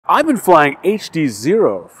I've been flying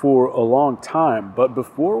HDZero for a long time, but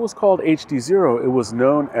before it was called HDZero, it was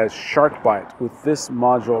known as Shark Bite with this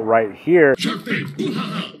module right here. Shark bait! Ooh, ha,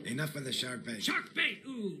 ha. Enough of the shark bait. Shark bait!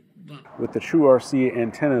 Ooh, with the true RC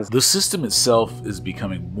antennas. The system itself is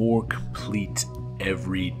becoming more complete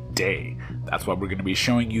every day. That's why we're going to be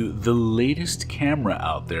showing you the latest camera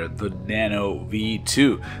out there, the Nano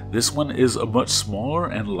V2. This one is a much smaller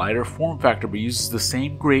and lighter form factor, but uses the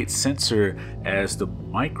same great sensor as the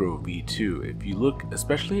Micro V2. If you look,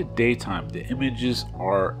 especially at daytime, the images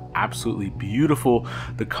are absolutely beautiful.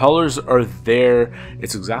 The colors are there.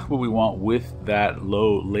 It's exactly what we want with that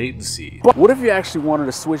low latency. But what if you actually wanted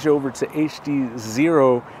to switch over to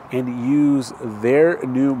HDZero and use their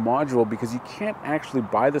new module, because you can't actually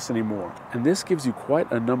buy this anymore? And this gives you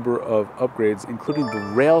quite a number of upgrades, including the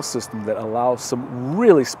rail system that allows some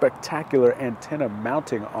really spectacular antenna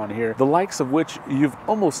mounting on here, the likes of which you've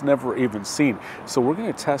almost never even seen. So we're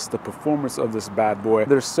going to test the performance of this bad boy.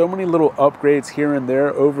 There's so many little upgrades here and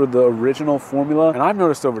there over the original formula, and I've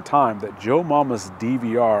noticed over time that Joe Mama's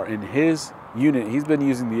DVR in his unit, he's been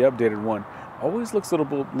using the updated one, always looks a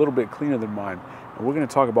little bit cleaner than mine. And we're going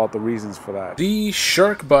to talk about the reasons for that. The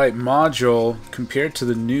Shark Bite module compared to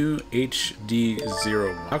the new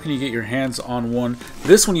HDZero. How can you get your hands on one?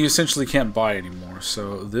 This one you essentially can't buy anymore.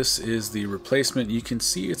 So this is the replacement. You can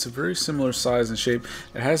see it's a very similar size and shape.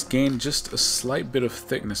 It has gained just a slight bit of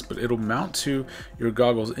thickness, but it'll mount to your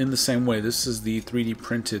goggles in the same way. This is the 3D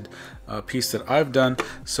printed piece that I've done.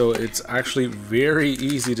 So it's actually very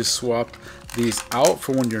easy to swap these out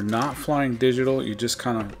for when you're not flying digital. You just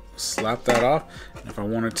kind of slap that off, and if I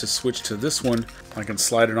wanted to switch to this one, I can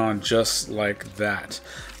slide it on just like that.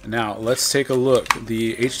 Now let's take a look.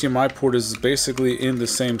 The HDMI port is basically in the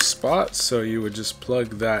same spot, so you would just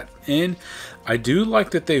plug that in. I do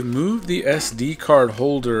like that they've moved the SD card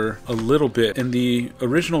holder a little bit. In the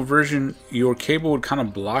original version, your cable would kind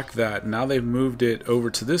of block that. Now they've moved it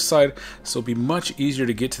over to this side, so it'll be much easier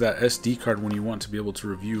to get to that SD card when you want to be able to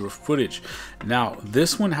review your footage. Now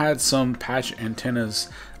this one had some patch antennas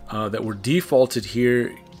that were defaulted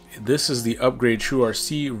here. This is the upgrade True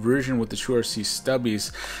RC version with the True RC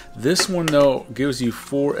stubbies. This one though gives you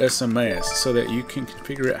 4 SMAs so that you can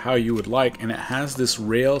configure it how you would like, and it has this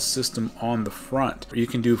rail system on the front. You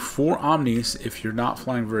can do 4 omnis if you're not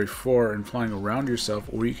flying very far and flying around yourself,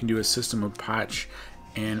 or you can do a system of patch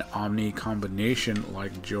and omni combination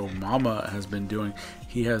like Joe Mama has been doing.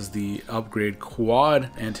 He has the upgrade quad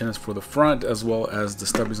antennas for the front as well as the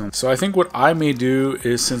stubbies on. So I think what I may do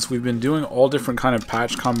is, since we've been doing all different kind of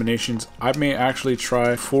patch combinations, I may actually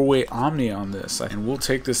try 4-way omni on this, and we'll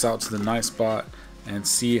take this out to the night spot and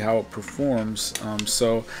see how it performs.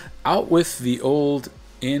 So out with the old,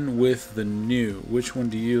 in with the new. Which one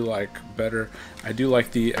do you like better? I do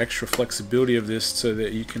like the extra flexibility of this so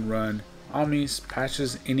that you can run omnis,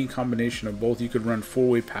 patches, any combination of both. You could run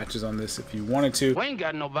 4-way patches on this if you wanted to. We ain't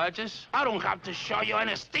got no badges. I don't have to show you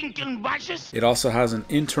any stinking badges. It also has an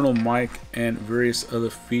internal mic and various other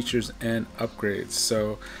features and upgrades.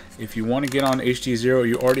 So if you want to get on HDZero,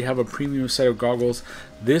 you already have a premium set of goggles,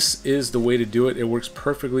 this is the way to do it. It works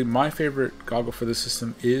perfectly. My favorite goggle for the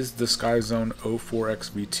system is the SkyZone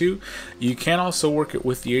 04X V2. You can also work it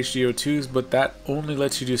with the HDO2s, but that only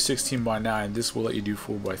lets you do 16:9. This will let you do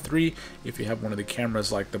 4:3 if you have one of the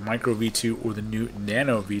cameras like the Micro V2 or the new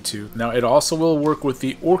Nano V2. Now it also will work with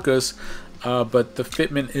the Orcas, but the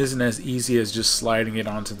fitment isn't as easy as just sliding it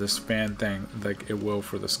onto this fan thing like it will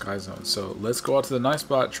for the SkyZone. So let's go out to the night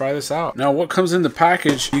spot, try this out. Now what comes in the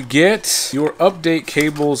package, you get your update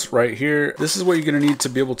cables right here. This is what you're going to need to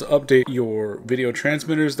be able to update your video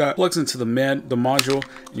transmitters. That plugs into the module,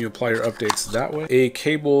 and you apply your updates that way. A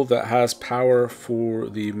cable that has power for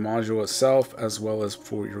the module itself as well as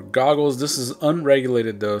for your goggles. This is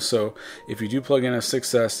unregulated though, so if you do plug in a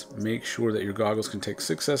 6S, make sure that your goggles can take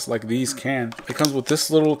 6S like these can. It comes with this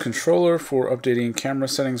little controller for updating camera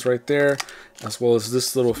settings right there, as well as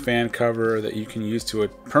this little fan cover that you can use to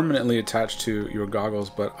permanently attach to your goggles,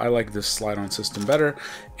 but I like this slide-on system better,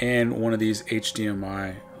 and one of these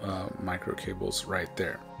HDMI micro cables right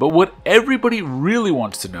there. But what everybody really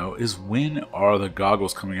wants to know is, when are the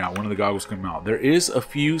goggles coming out? When are the goggles coming out? There is a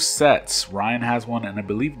few sets. Ryan has one, and I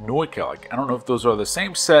believe Noikel. I don't know if those are the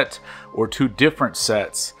same set or 2 different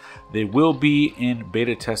sets. They will be in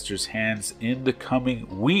beta testers' hands in the coming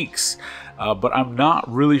weeks, but I'm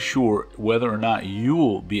not really sure whether or not you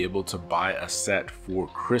will be able to buy a set for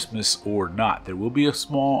Christmas or not. There will be a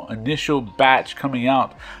small initial batch coming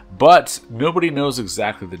out, but nobody knows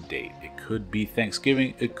exactly the date. It could be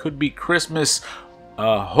Thanksgiving, it could be Christmas.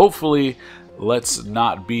 Hopefully Let's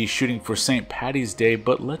not be shooting for St. Patty's Day,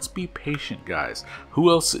 but let's be patient, guys.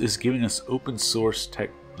 Who else is giving us open source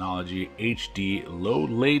technology, HD, low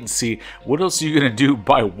latency? What else are you going to do?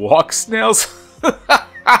 Buy walk snails?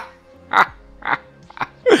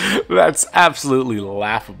 That's absolutely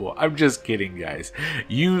laughable. I'm just kidding, guys.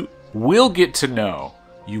 You will get to know.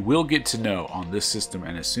 You will get to know on this system,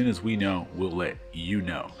 and as soon as we know, we'll let you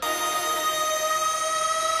know.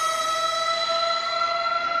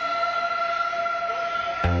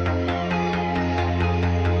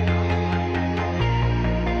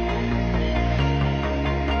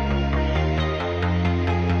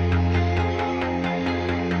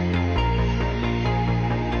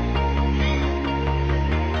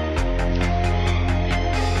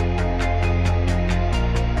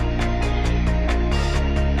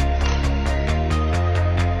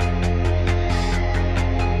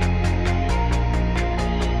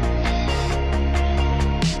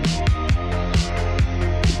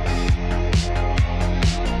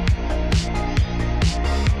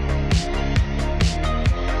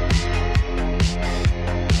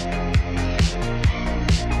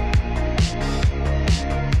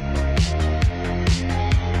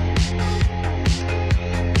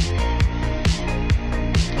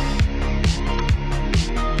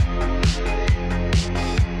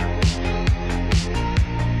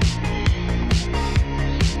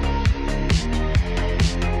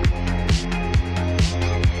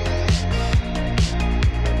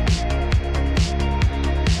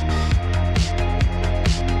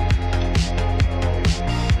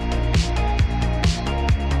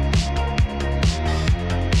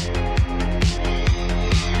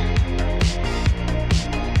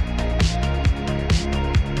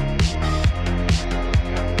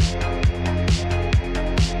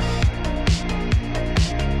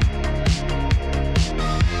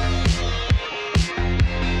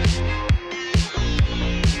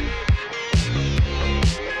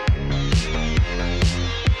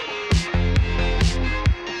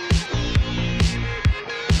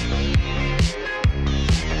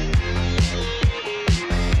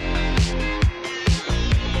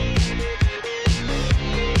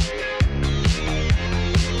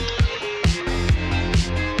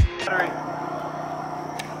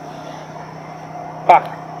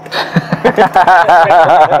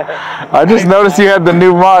 I just noticed you had the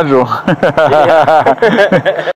new module.